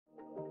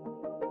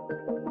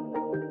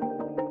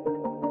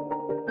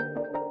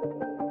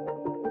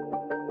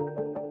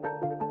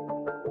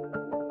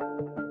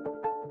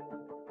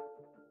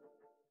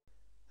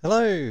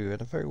Hello and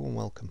a very warm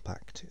welcome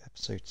back to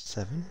episode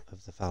 7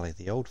 of The Valley of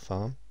the Old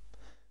Farm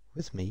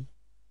with me,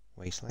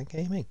 Wasteland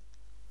Gaming.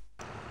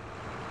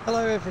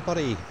 Hello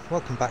everybody,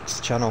 welcome back to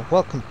the channel,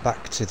 welcome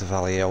back to The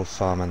Valley of the Old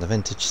Farm and the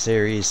Vintage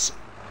series.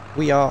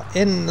 We are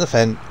in the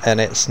vent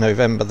and it's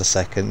November the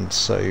 2nd,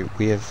 so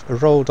we have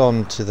rolled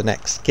on to the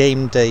next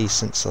game day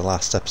since the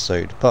last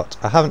episode, but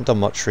I haven't done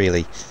much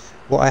really.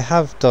 What I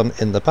have done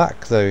in the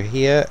back though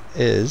here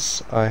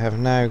is I have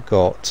now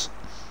got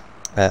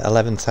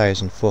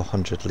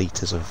 11,400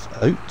 litres of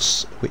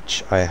oats,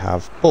 which I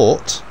have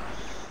bought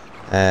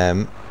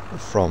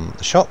from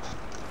the shop.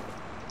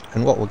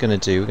 And what we're going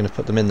to do, we're going to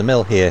put them in the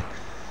mill here.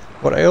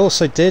 What I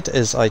also did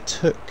is I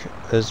took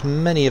as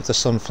many of the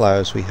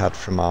sunflowers we had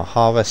from our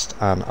harvest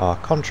and our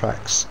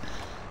contracts,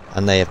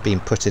 and they have been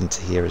put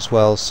into here as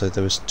well. So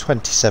there was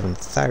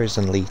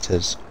 27,000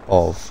 litres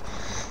of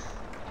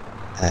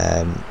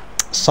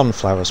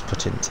sunflowers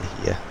put into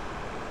here.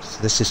 So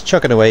this is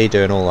chugging away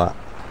doing all that.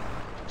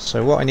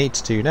 So what I need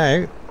to do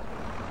now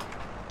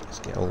is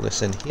get all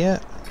this in here,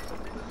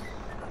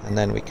 and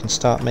then we can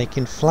start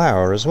making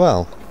flour as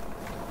well.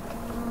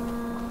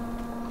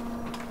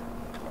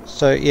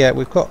 So yeah,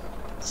 we've got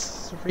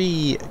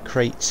 3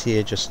 crates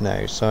here just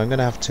now, so I'm going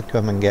to have to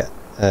come and get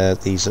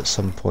these at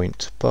some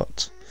point,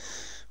 but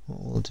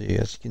what we'll do,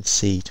 as you can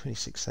see,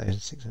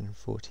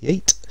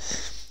 26,648.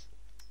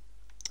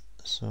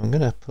 So I'm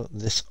going to put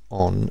this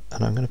on,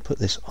 and I'm going to put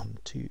this on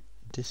to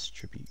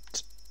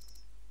distribute.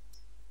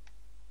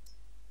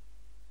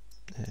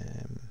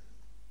 There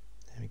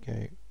we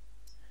go.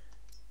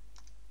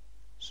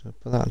 So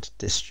put that to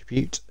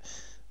distribute,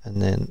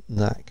 and then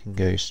that can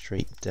go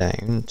straight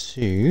down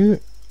to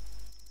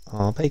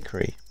our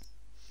bakery.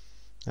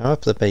 Now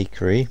up the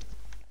bakery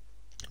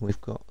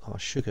we've got our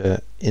sugar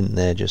in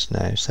there just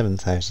now,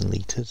 7,000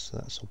 litres, so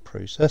that's all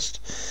processed.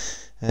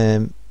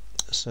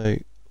 So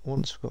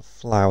once we've got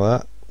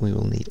flour we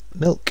will need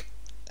milk,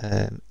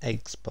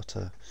 eggs,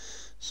 butter.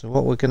 So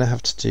what we're going to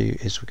have to do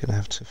is we're going to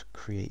have to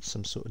create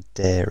some sort of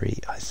dairy,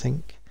 I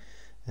think,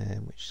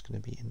 which is going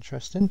to be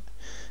interesting.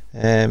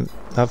 I've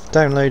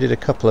downloaded a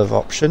couple of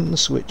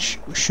options which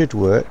should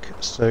work,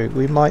 so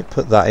we might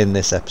put that in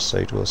this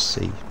episode, we'll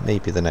see,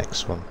 maybe the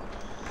next one.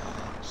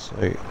 So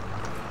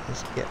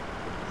let's get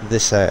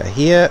this out of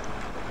here,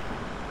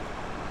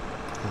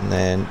 and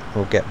then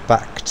we'll get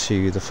back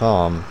to the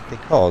farm,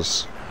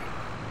 because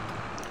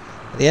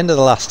at the end of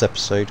the last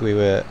episode we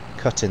were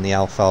cutting the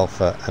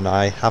alfalfa, and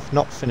I have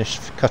not finished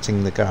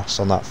cutting the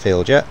grass on that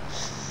field yet.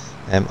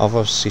 I've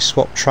obviously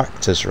swapped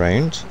tractors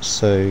around,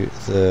 so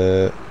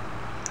the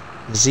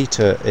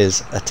Zeta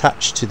is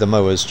attached to the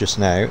mowers just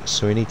now,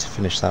 so we need to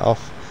finish that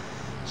off.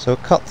 So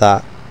we'll cut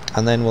that,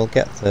 and then we'll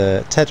get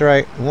the tedder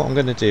out, and what I'm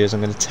going to do is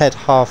I'm going to ted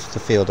half the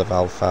field of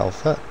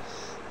alfalfa,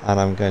 and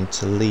I'm going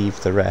to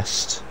leave the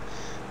rest,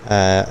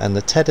 and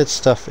the tedded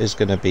stuff is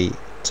going to be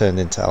turned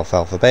into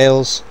alfalfa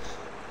bales,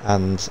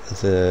 and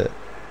the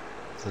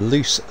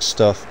loose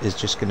stuff is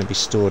just going to be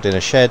stored in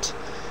a shed,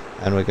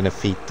 and we're going to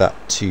feed that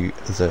to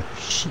the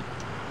sheep.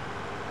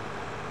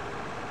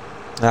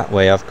 That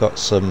way I've got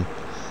some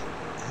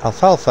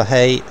alfalfa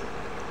hay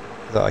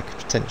that I could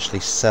potentially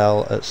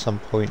sell at some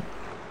point,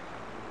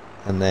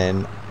 and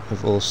then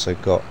we've also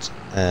got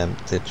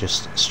the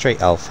just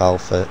straight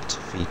alfalfa to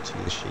feed to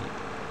the sheep.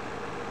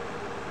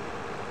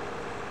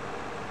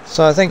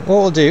 So I think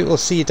what we'll do, we'll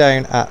see you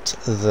down at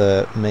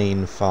the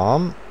main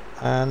farm,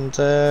 and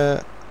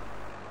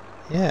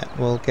yeah,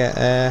 we'll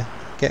get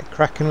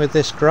cracking with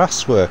this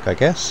grass work, I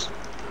guess.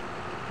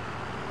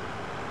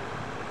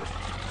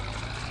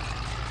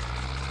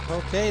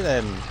 Okay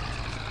then,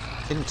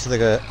 into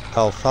the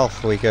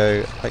alfalfa we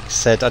go. Like I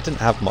said, I didn't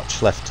have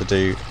much left to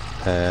do,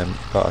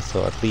 but I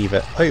thought I'd leave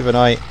it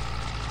overnight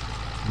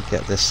and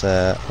get this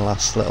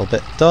last little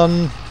bit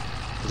done,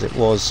 because it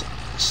was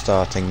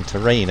starting to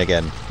rain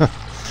again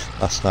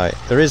last night.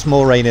 There is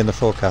more rain in the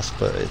forecast,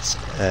 but it's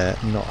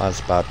not as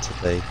bad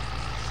today.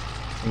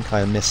 I think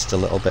I missed a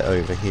little bit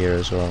over here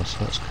as well,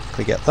 so let's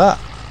quickly get that.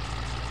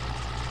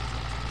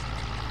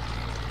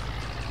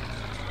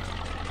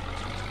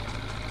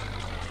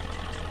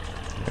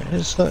 There it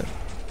is. There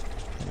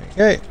we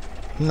go.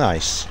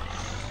 Nice.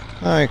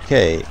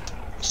 Okay,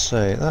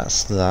 so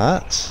that's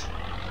that.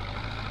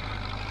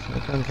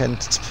 We're going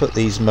to put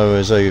these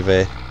mowers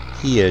over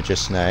here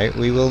just now.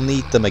 We will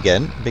need them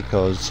again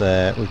because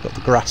we've got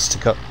the grass to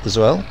cut as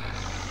well.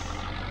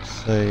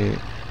 So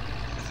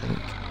I think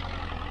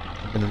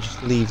I'm going to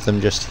just leave them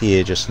just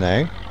here just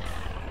now.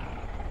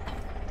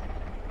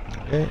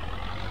 Okay.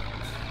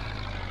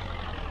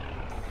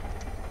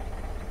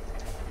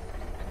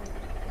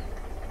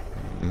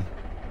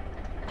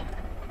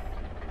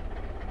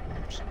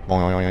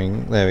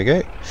 There we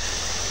go.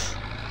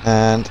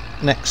 And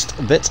next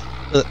bit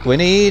that we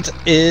need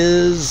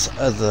is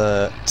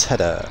the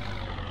tedder.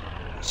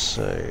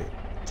 So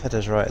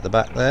tedder's right at the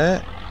back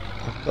there.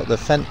 I've got the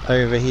fent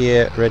over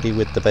here ready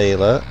with the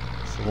baler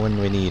for when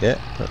we need it,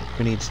 but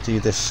we need to do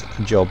this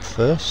job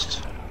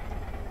first.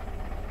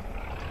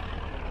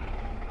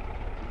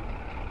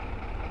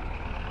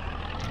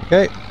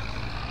 Okay.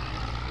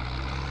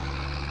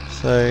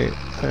 So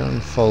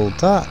unfold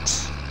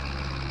that,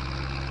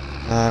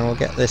 and we'll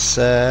get this.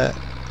 I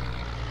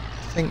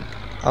think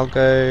I'll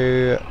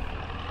go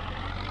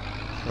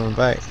from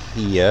about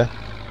here.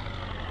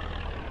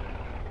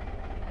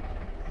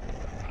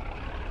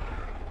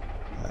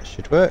 Yeah, that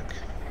should work.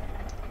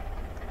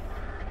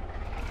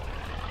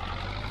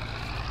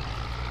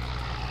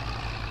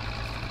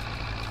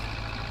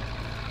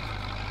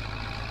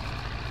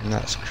 And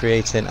that's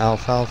creating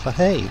alfalfa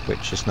hay,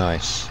 which is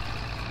nice.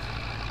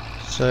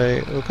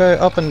 So we'll go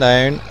up and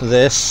down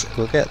this.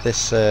 We'll get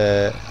this.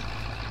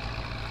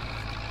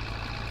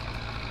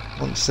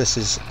 Once this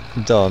is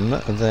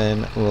done,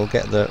 then we'll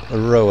get the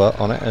rower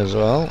on it as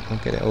well. We'll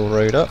get it all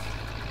rowed up.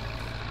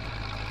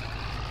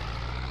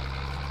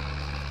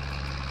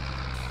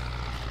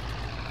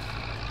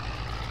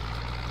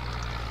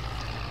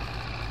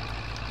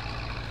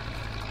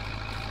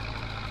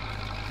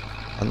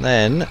 And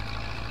then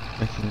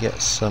we can get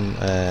some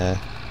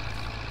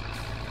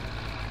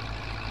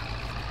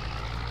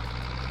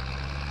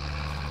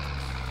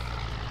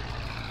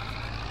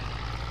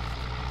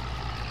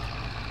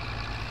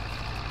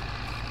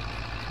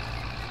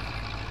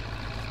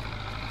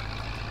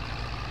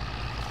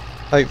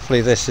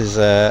hopefully this is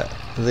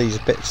these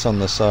bits on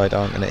the side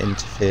aren't going to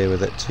interfere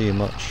with it too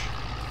much.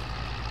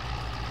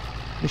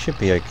 We should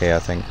be okay, I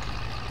think.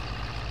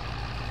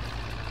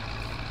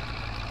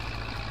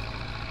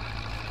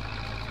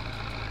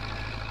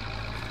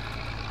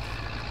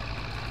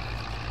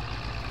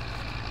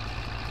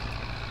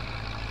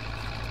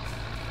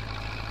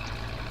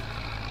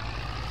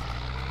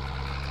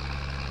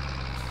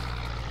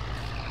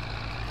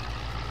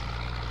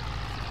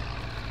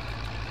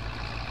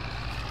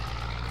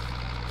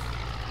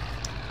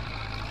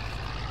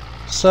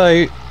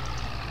 So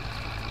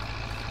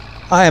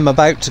I am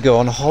about to go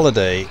on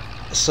holiday,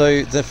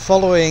 so the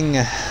following,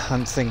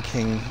 I'm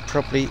thinking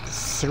probably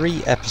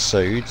 3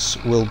 episodes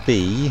will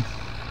be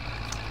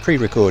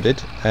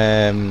pre-recorded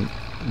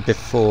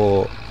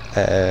before,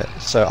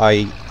 so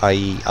I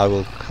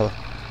will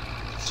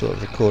sort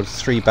of record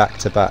 3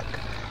 back-to-back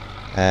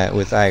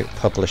without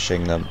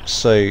publishing them.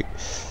 So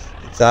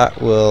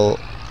that will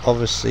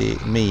obviously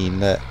mean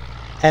that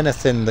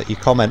anything that you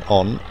comment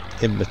on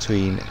in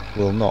between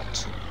will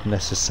not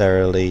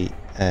necessarily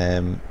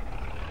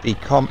be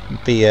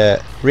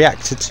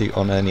reacted to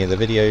on any of the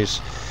videos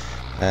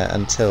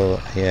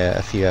until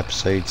a few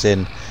episodes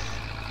in.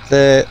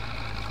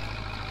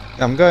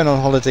 I'm going on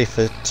holiday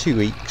for 2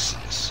 weeks,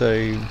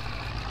 so,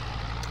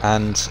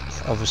 and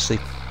obviously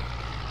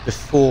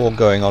before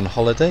going on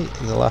holiday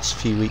the last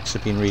few weeks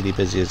have been really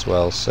busy as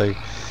well, so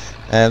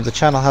the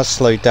channel has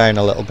slowed down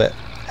a little bit.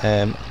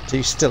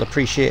 Do still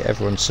appreciate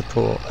everyone's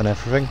support and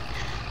everything.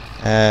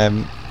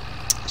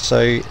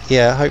 So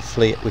yeah,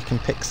 hopefully we can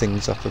pick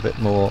things up a bit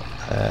more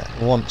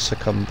once I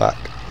come back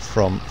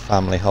from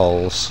family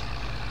holes.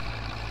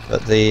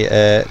 But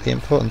the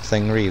important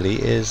thing really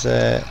is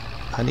I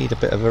need a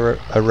bit of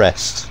a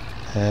rest,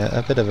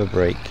 a bit of a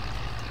break.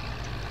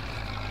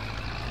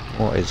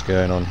 What is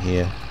going on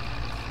here?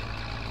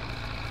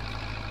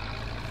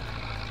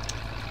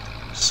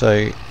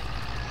 So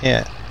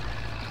yeah,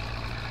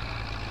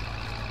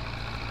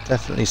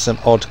 definitely some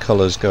odd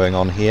colours going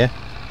on here.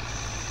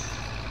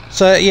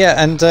 So yeah,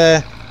 and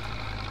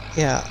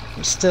yeah,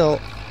 I'm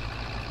still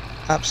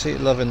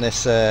absolutely loving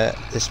this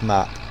this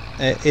map.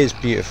 It is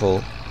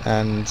beautiful,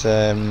 and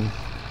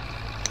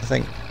I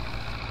think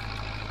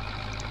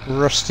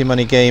Rusty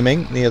Money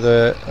Gaming the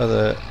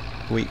other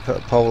week put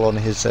a poll on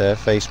his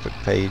Facebook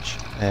page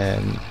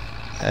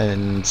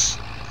and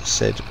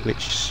said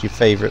which is your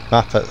favourite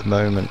map at the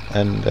moment,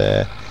 and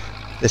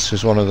this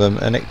was one of them,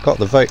 and it got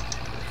the vote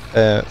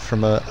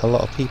from a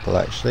lot of people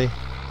actually.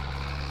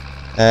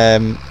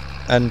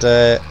 And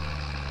yeah,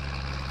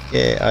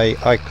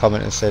 I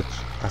commented and said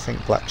I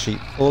think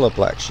all of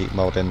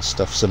Blacksheepmodding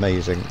stuff's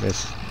amazing.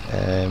 There's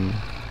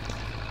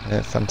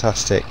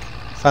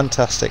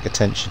fantastic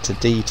attention to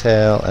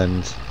detail,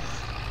 and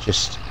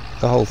just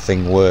the whole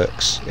thing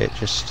works. It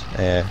just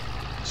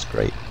it's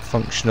great,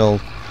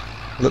 functional,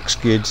 looks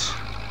good.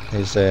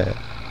 There's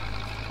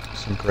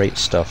some great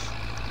stuff.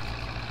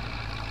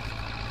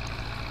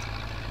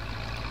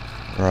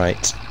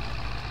 Right,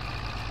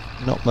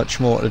 not much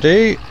more to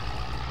do.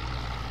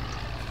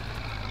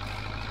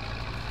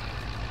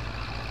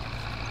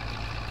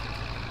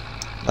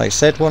 Like I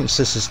said, once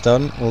this is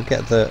done, we'll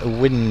get the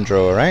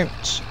windrower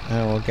out,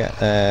 and we'll get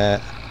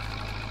the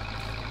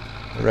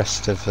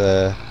rest of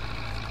the.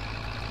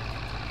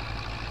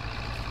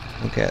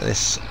 We'll get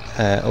this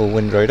all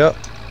windrowed up,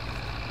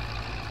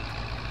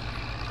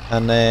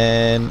 and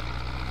then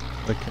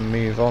we can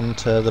move on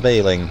to the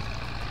baling.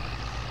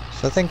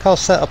 So I think I'll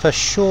set up a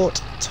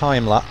short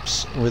time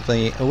lapse with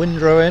the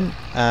windrow in,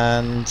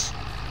 and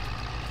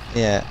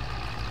yeah,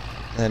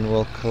 then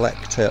we'll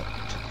collect it.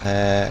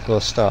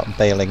 We'll start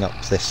baling up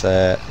this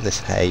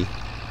this hay.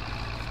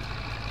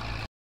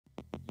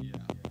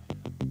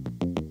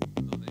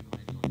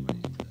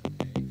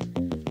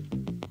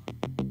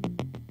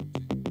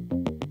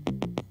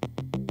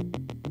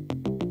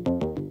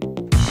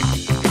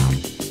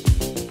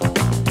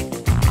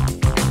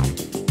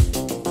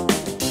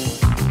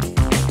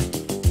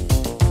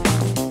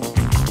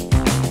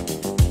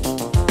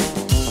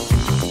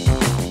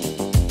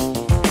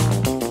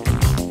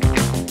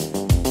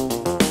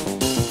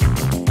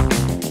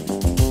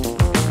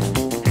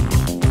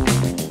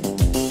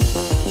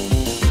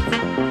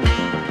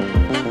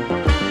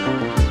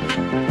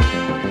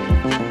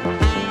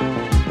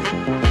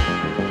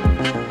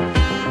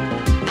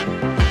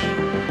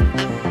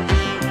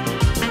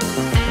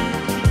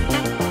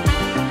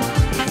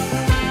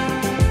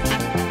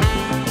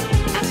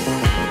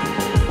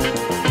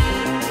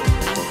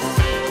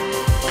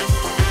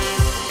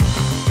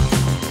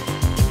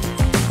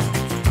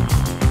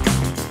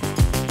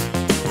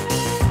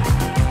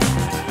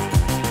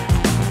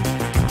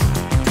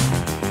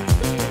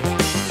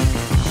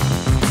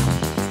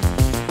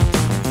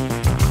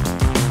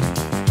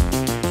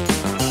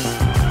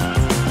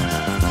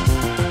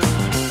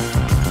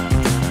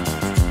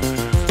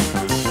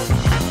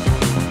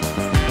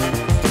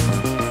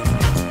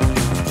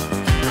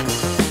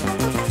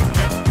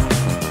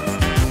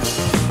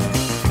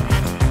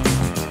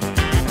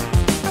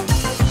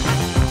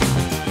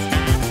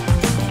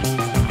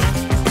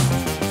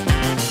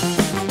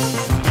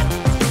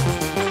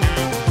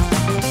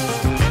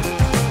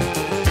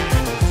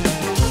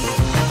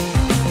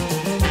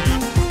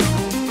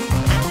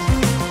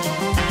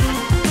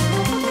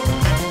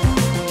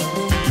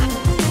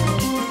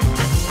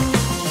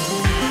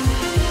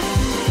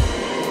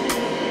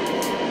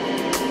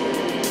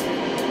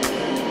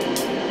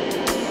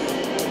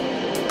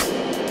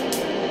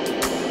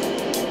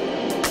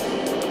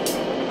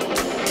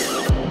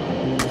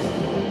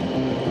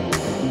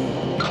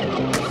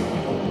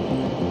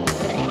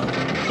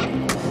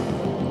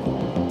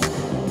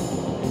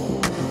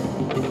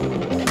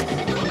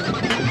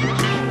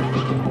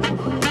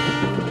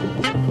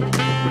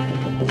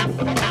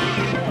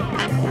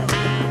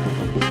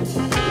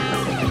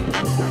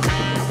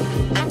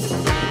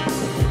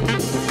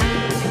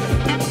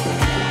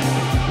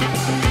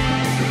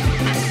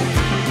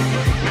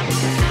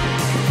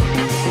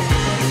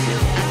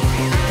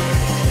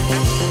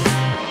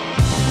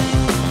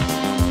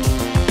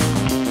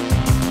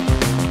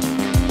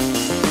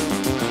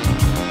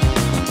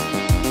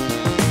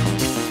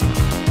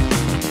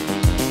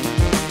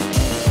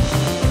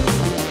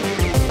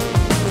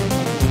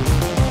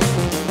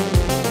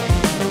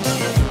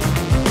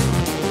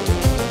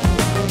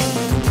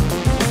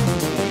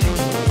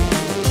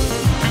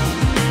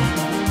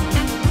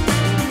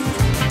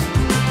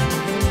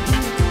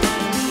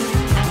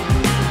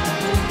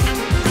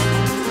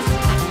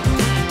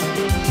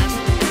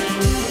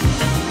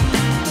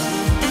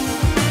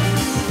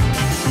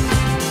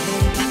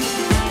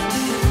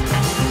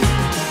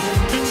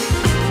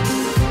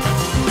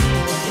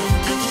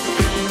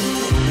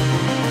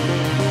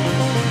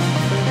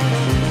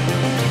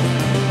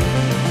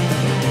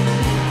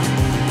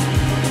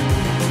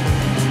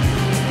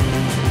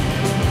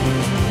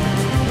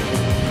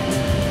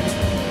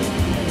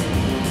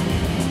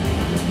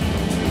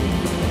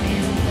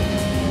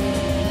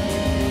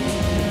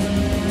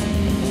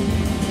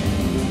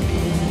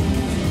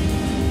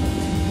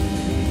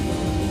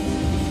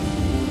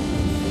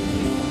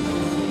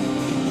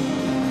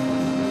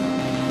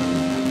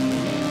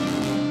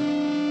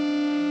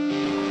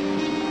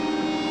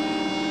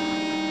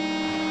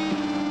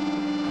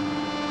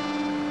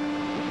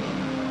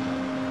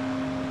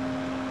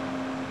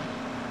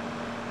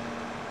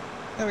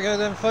 There we go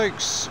then,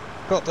 folks.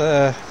 Got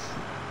the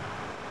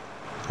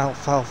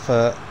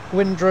alfalfa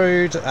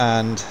windrowed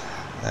and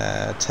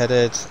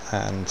tethered,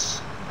 and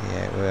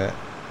yeah, we're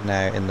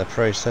now in the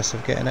process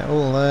of getting it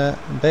all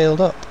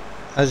baled up.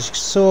 As you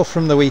saw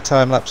from the wee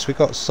time lapse, we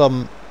got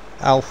some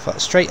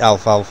straight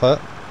alfalfa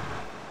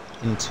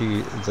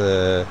into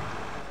the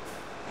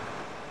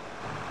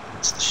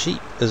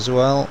sheep as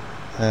well,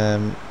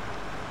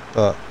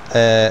 but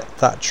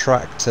that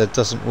tractor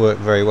doesn't work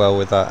very well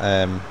with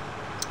that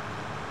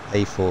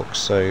hay fork,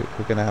 so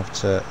we're going to have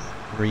to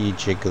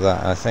rejig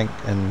that, I think,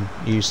 and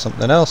use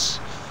something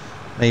else.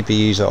 Maybe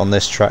use it on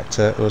this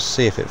tractor. We'll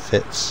see if it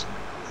fits.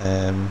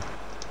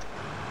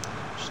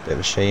 Just a bit of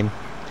a shame,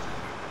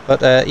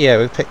 but yeah,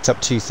 we picked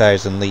up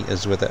 2,000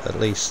 litres with it at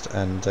least,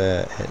 and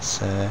it's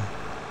got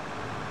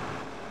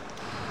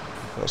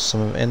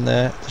some of it in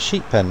the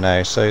sheep pen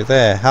now, so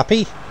they're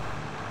happy.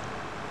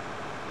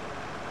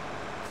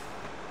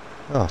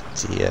 Oh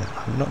dear,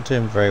 I'm not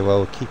doing very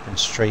well keeping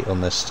straight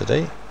on this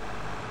today.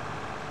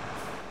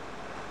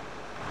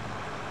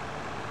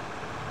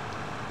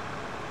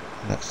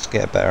 Let's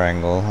get a better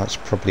angle. That's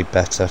probably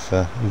better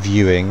for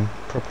viewing.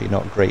 Probably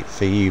not great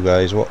for you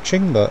guys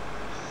watching, but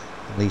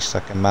at least I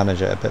can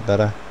manage it a bit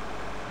better.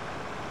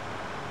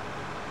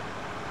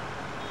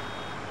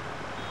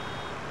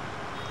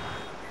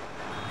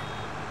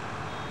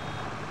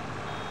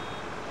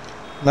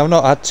 Now, I've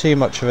not had too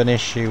much of an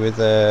issue with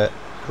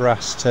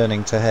grass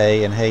turning to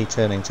hay and hay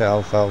turning to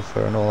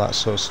alfalfa and all that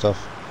sort of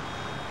stuff.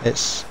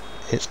 It's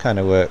kind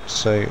of worked,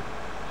 so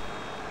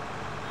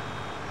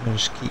I'll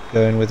just keep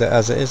going with it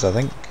as it is, I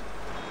think.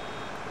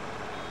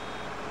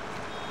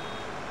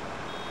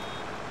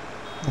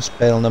 That's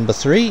bale number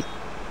 3.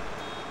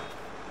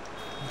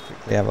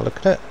 Quickly have a look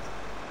at it.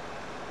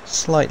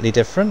 Slightly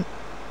different.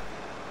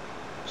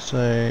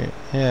 So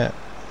yeah,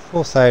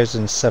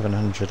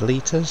 4,700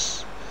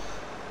 litres.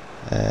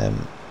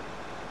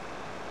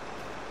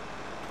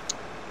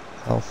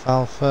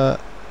 Alfalfa.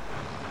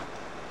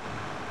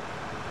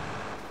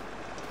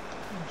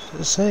 What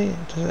does it say?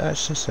 Does it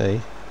actually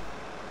say?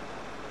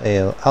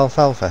 Bale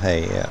alfalfa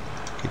hay, yeah.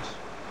 Good.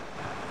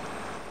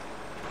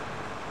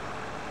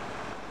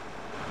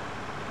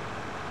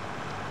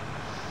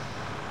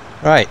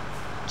 Right,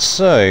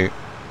 so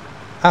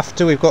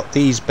after we've got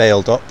these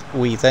baled up,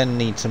 we then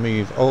need to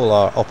move all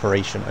our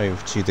operation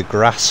over to the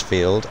grass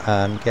field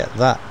and get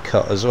that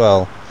cut as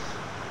well.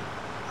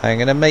 I'm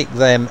going to make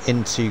them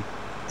into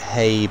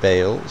hay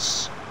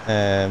bales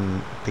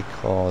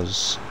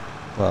because,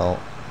 well,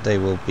 they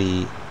will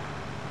be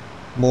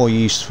more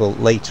useful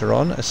later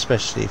on,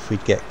 especially if we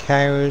get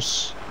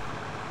cows.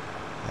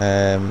 We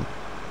can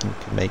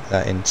make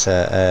that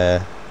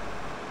into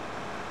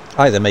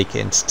either make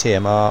it into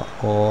TMR,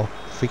 or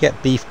if we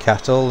get beef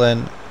cattle,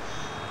 then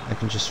I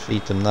can just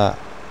feed them that,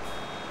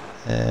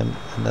 and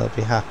they'll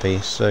be happy.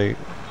 So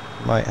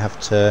might have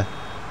to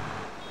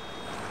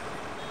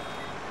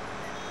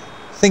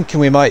thinking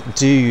we might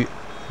do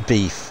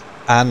beef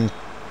and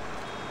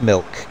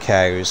milk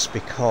cows,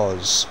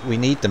 because we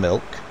need the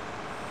milk.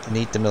 We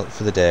need the milk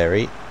for the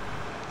dairy,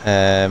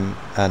 and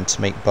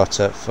to make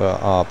butter for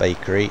our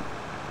bakery,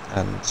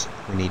 and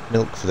we need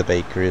milk for the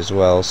bakery as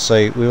well,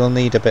 so we will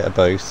need a bit of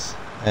both.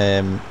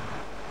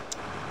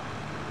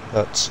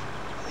 But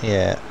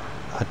yeah,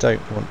 I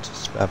don't want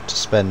to have to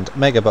spend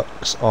mega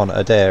bucks on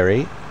a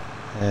dairy,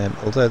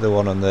 although the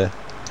one on the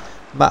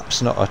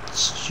map's not a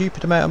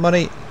stupid amount of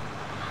money.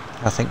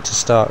 I think to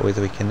start with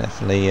we can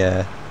definitely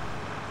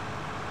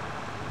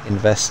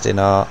invest in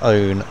our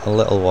own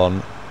little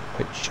one,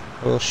 which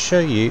I'll show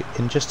you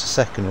in just a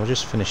second. We'll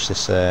just finish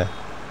this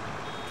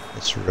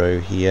this row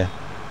here.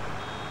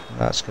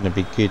 That's going to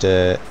be good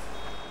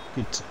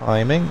good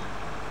timing.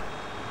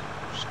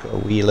 Just got a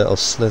wee little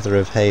slither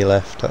of hay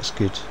left, that's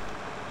good.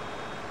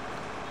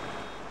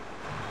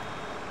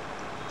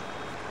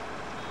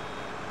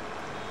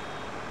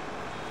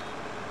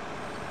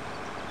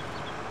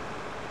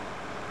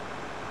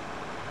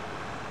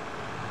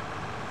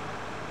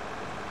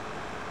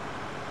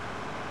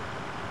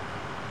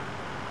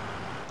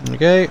 There we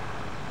go.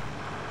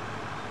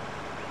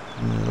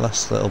 And the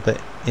last little bit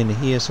in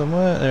here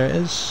somewhere. There it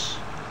is.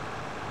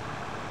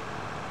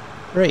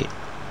 Great.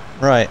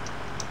 Right.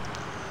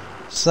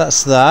 So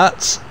that's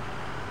that.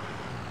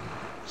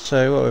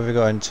 So what have we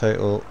got in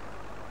total?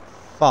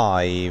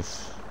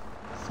 5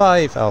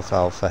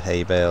 alfalfa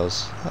hay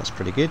bales. That's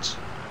pretty good.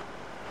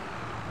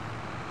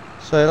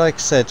 So like I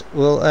said,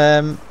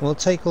 we'll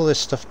take all this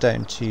stuff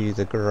down to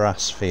the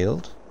grass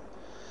field.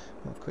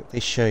 I'll quickly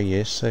show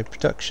you. So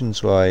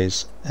productions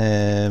wise,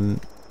 so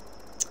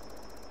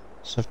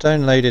I've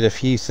downloaded a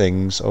few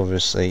things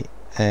obviously.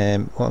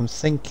 What I'm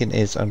thinking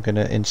is I'm going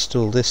to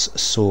install this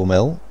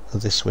sawmill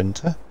this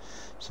winter,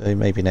 so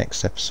maybe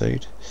next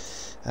episode.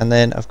 And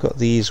then I've got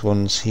these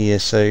ones here.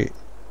 So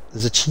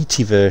there's a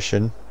cheaty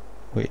version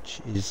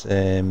which is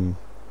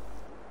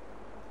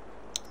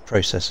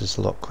processes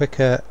a lot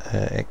quicker,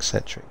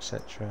 etc,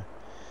 etc.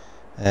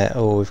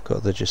 Or we've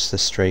got just the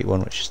straight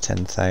one, which is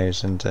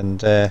 10,000,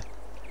 and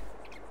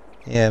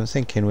yeah, I'm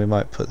thinking we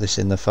might put this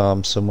in the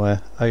farm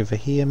somewhere over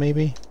here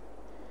maybe.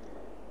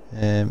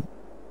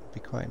 Be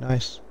quite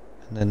nice,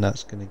 and then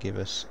that's going to give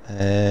us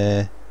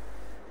a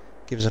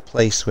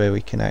place where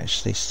we can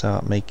actually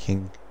start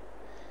making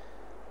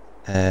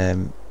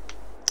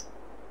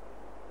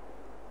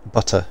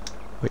butter,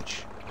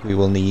 which we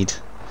will need.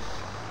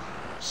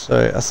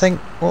 So I think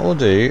what we'll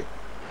do,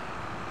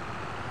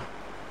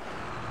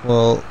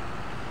 we'll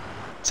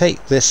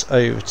take this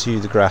over to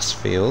the grass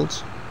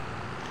field.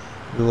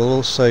 We will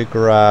also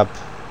grab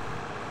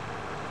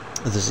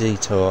the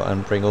Zetor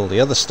and bring all the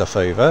other stuff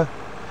over,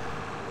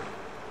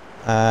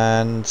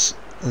 and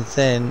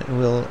then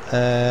we'll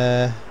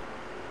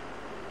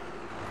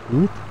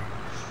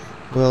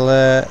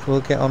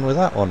get on with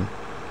that one.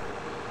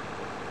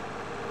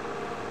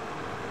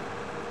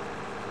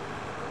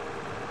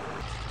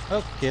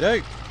 Okie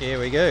doke, here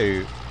we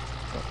go.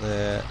 Got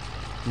the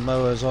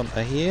mowers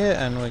onto here,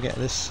 and we'll get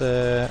this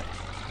this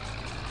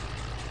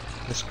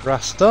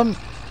grass done.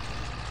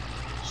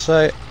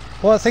 So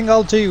what I think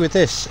I'll do with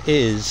this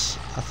is,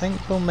 I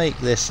think we'll make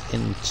this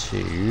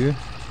into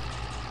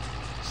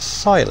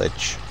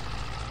silage.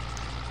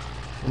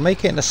 We'll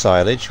make it into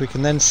silage. We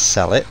can then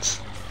sell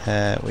it,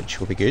 which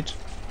will be good,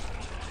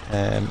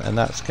 and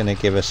that's going to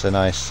give us a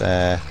nice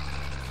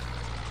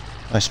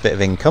nice bit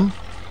of income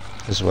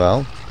as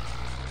well.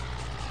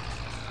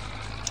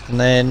 And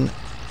then,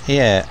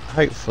 yeah,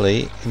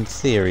 hopefully, in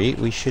theory,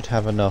 we should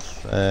have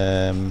enough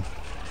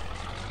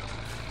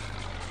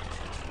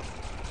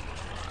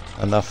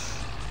enough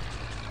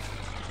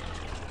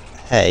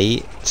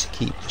hay to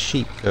keep the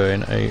sheep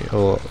going,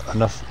 or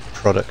enough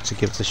product to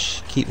give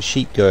keep the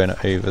sheep going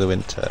over the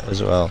winter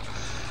as well.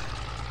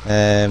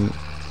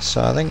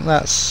 So I think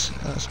that's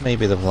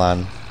maybe the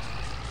plan.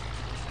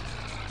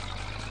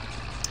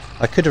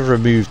 I could have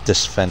removed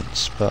this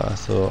fence, but I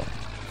thought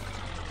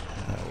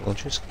we'll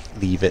just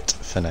leave it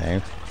for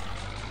now.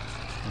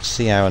 We'll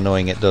see how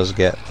annoying it does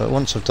get, but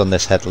once I've done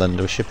this headland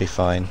we should be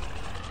fine.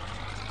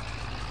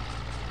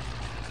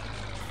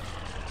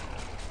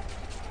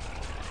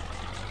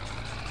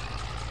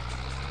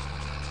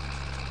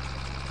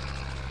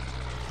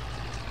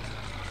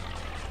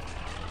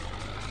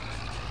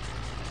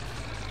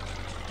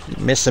 Keep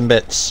missing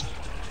bits.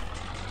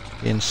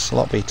 Being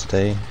sloppy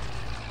today.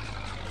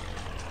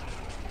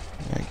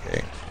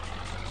 Okay.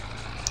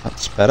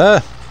 That's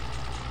better.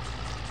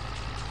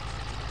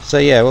 So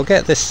yeah, we'll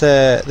get this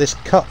this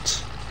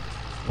cut.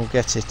 We'll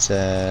get it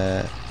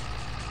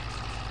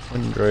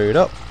windrowed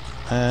up,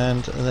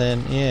 and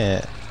then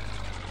yeah,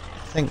 I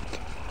think,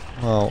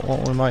 well,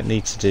 what we might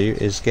need to do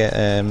is get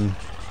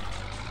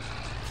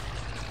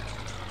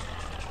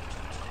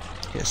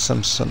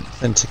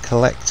something to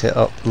collect it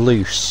up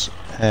loose.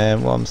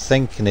 What I'm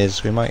thinking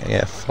is we might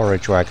get a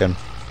forage wagon. I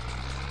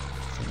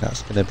think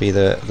that's going to be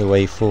the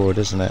way forward,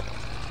 isn't it?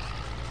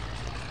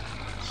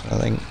 So I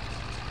think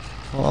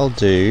what I'll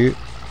do,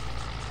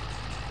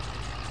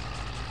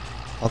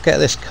 I'll get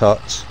this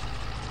cut,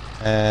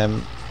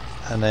 and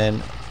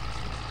then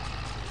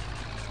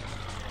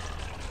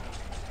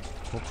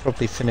we'll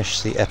probably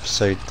finish the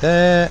episode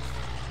there,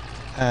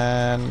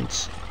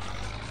 and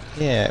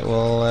yeah,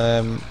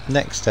 we'll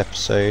next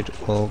episode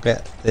we'll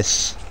get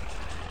this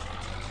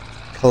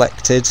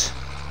collected,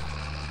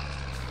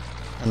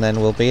 and then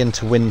we'll be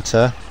into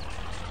winter,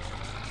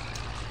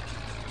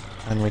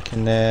 and we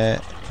can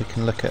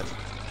look at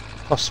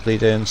possibly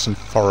doing some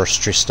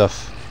forestry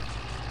stuff.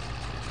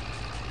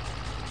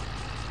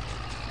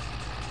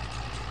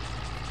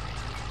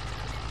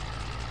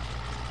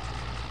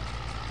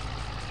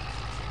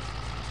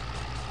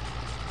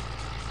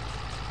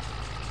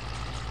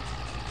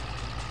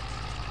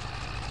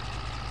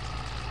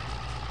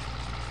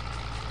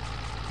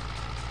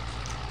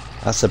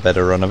 That's a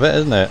better run of it,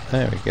 isn't it?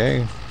 There we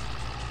go.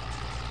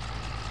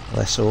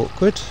 Less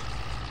awkward.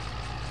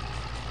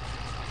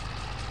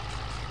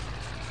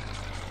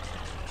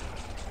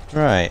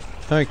 Right,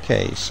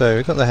 okay, so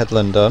we've got the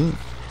headland done.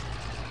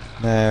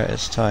 Now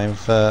it's time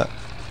for...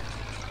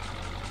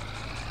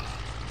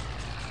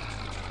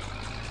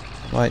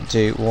 I might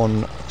do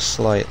one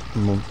slight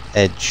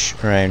edge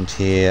around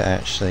here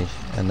actually,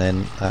 and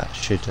then that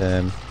should...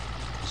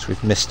 because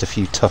we've missed a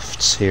few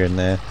tufts here and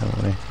there,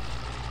 haven't we?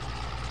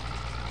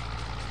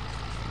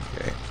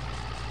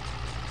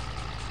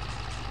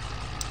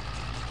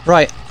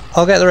 Right,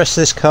 I'll get the rest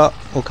of this cut.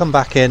 We'll come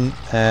back in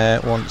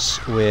once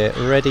we're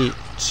ready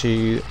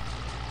to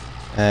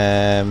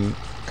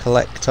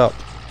collect up,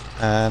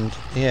 and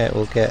yeah,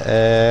 we'll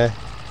get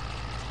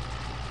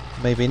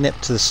maybe nip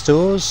to the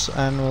stores,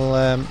 and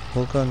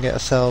we'll go and get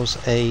ourselves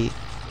a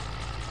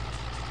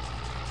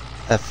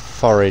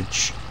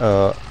forage,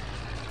 or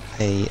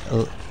a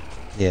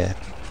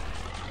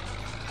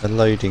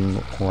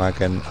loading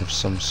wagon of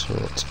some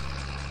sort.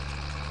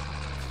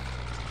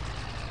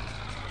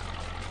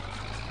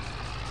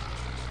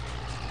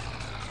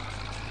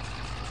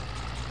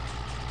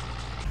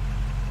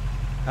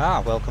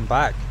 Ah, welcome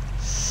back.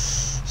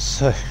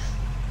 So,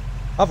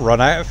 I've run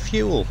out of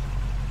fuel.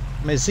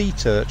 My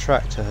Zetor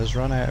tractor has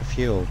run out of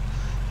fuel,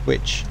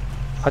 which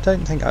I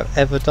don't think I've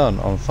ever done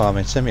on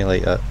Farming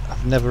Simulator.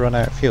 I've never run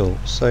out of fuel,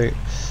 so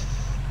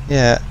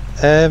yeah.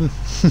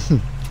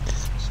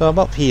 So I'm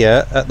up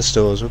here at the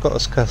stores. We've got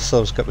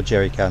ourselves a couple of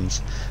jerry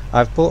cans.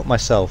 I've bought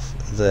myself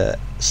the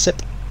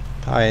SIP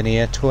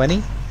Pioneer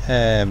 20.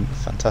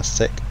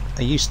 Fantastic.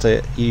 I used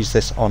to use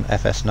this on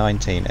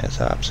FS19. It's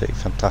an absolutely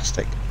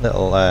fantastic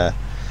little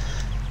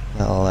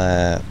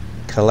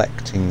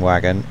collecting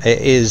wagon.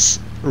 It is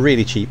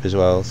really cheap as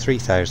well,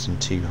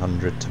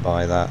 3,200 to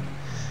buy that,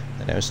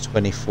 and it was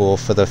 24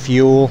 for the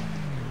fuel.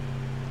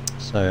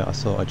 So I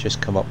thought I'd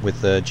just come up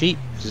with the Jeep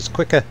because it's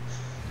quicker.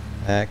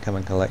 Come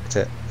and collect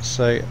it.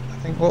 So I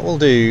think what we'll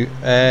do,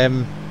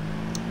 we'll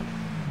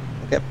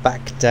get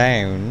back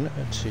down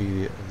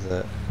to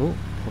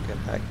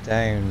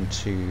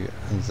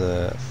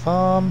the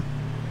farm.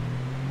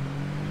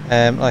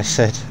 Like I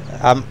said,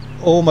 I'm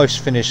almost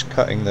finished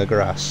cutting the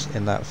grass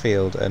in that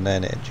field, and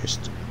then it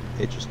just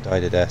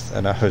died to death,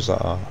 and I was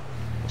like, oh,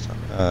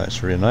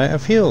 it's running out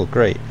of fuel.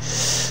 Great.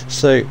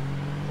 So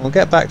we'll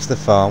get back to the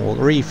farm, we'll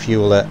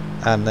refuel it,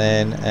 and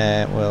then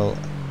we'll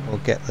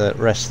get the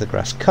rest of the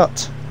grass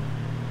cut,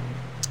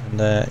 and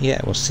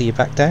yeah, we'll see you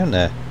back down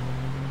there.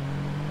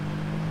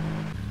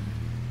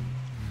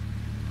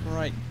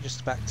 Right,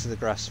 just back to the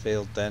grass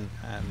field then,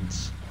 and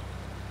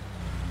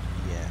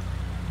yeah,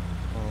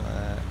 we'll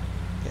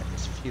get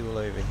this fuel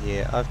over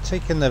here. I've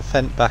taken the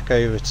fence back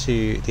over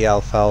to the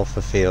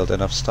alfalfa field,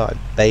 and I've started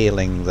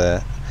baling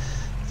the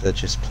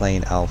just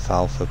plain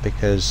alfalfa,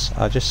 because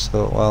I just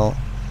thought, well,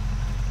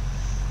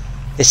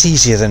 it's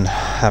easier than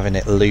having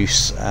it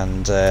loose,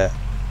 and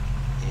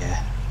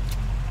yeah,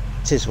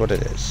 it is what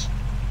it is,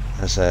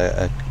 as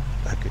a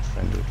good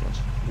friend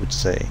would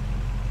say.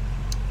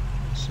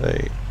 So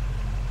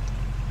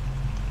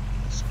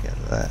let's get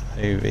that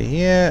over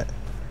here.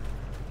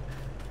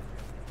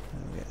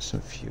 Get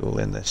some fuel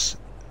in this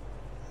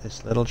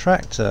little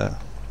tractor.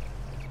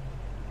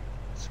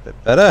 It's a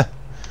bit better.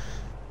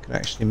 Can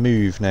actually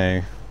move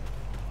now.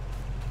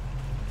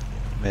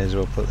 May as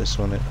well put this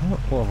one in. Oh,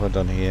 what have I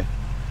done here?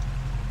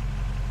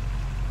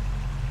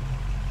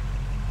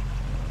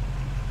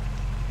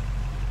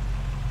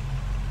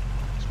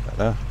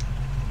 Better.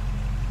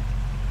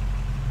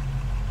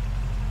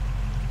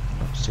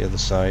 That's the other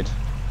side.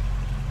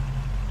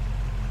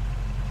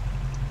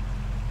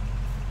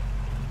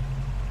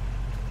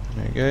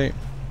 There we go.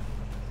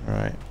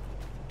 Right.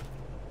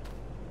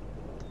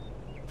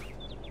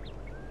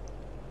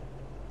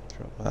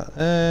 Drop that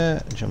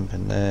there. Jump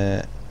in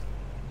there.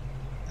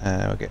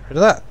 We'll get rid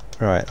of that.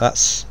 Right,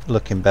 that's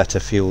looking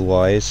better fuel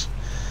wise.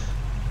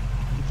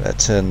 Better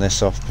turn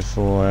this off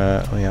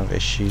before we have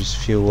issues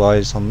fuel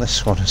wise on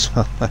this one as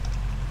well.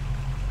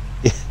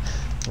 Yeah,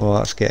 well,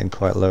 that's getting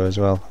quite low as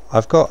well.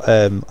 I've got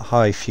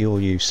high fuel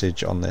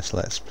usage on this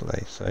Let's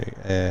Play, so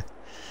yeah,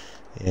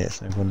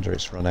 it's no wonder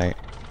it's run out.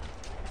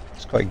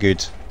 It's quite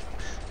good.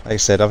 Like I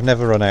said, I've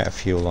never run out of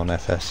fuel on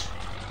FS,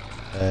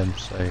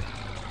 so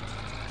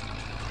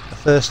the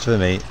first for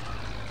me.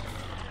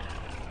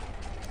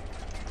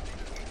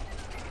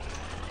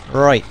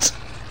 Right,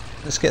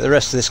 let's get the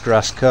rest of this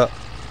grass cut.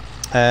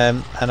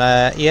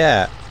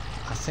 Yeah,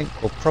 I think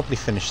we'll probably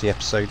finish the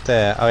episode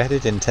there. I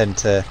did intend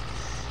to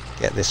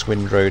get this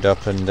windrow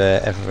up and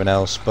everything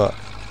else, but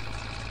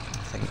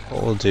I think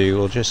what we'll do,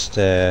 we'll just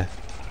we'll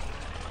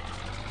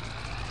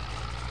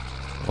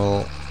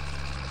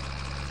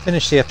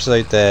finish the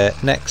episode there.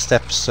 Next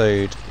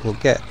episode we'll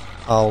get,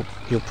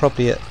 you'll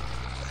probably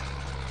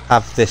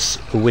have this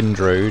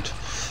windrow,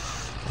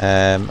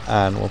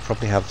 and we'll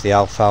probably have the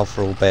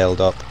alfalfa all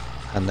baled up,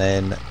 and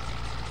then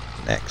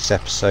next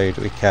episode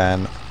we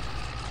can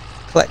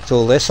collect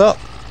all this up,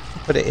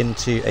 put it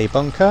into a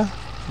bunker,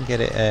 and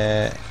get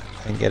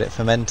it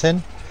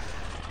fermenting,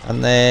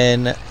 and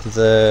then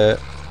the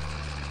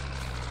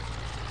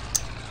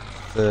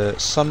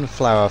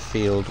sunflower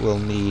field will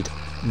need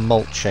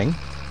mulching,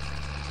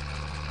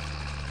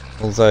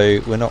 although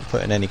we're not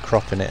putting any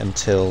crop in it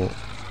until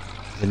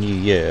the new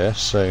year,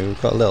 so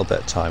we've got a little bit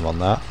of time on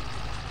that.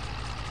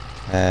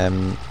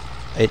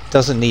 It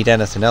doesn't need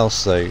anything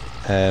else though,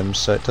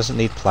 so it doesn't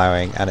need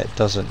ploughing, and it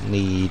doesn't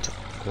need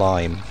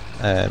lime,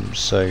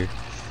 so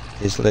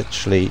it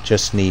literally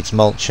just needs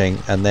mulching,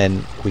 and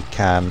then we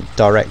can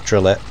direct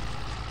drill it,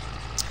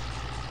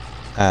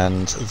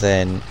 and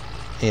then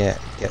yeah,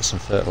 get some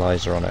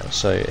fertilizer on it.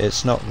 So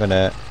it's not going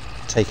to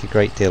take a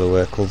great deal of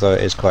work, although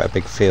it is quite a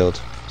big field.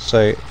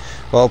 So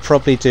what I'll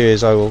probably do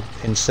is, I will,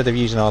 instead of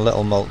using our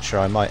little mulcher,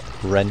 I might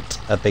rent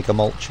a bigger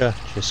mulcher,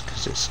 just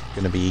because it's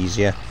going to be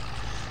easier.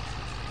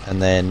 And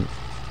then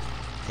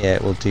yeah,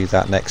 we'll do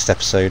that next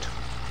episode.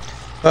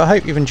 But I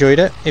hope you've enjoyed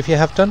it. If you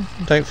have done,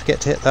 don't forget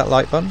to hit that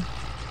like button.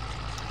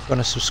 If you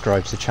want to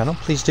subscribe to the channel,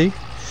 please do.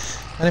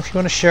 And if you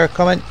want to share a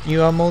comment,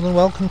 you are more than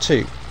welcome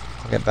to.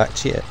 I'll get back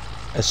to you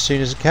as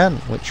soon as I can,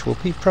 which will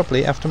be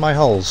probably after my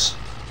holes.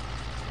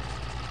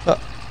 But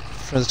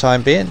for the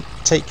time being,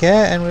 take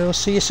care, and we will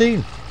see you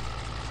soon.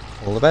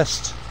 All the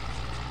best.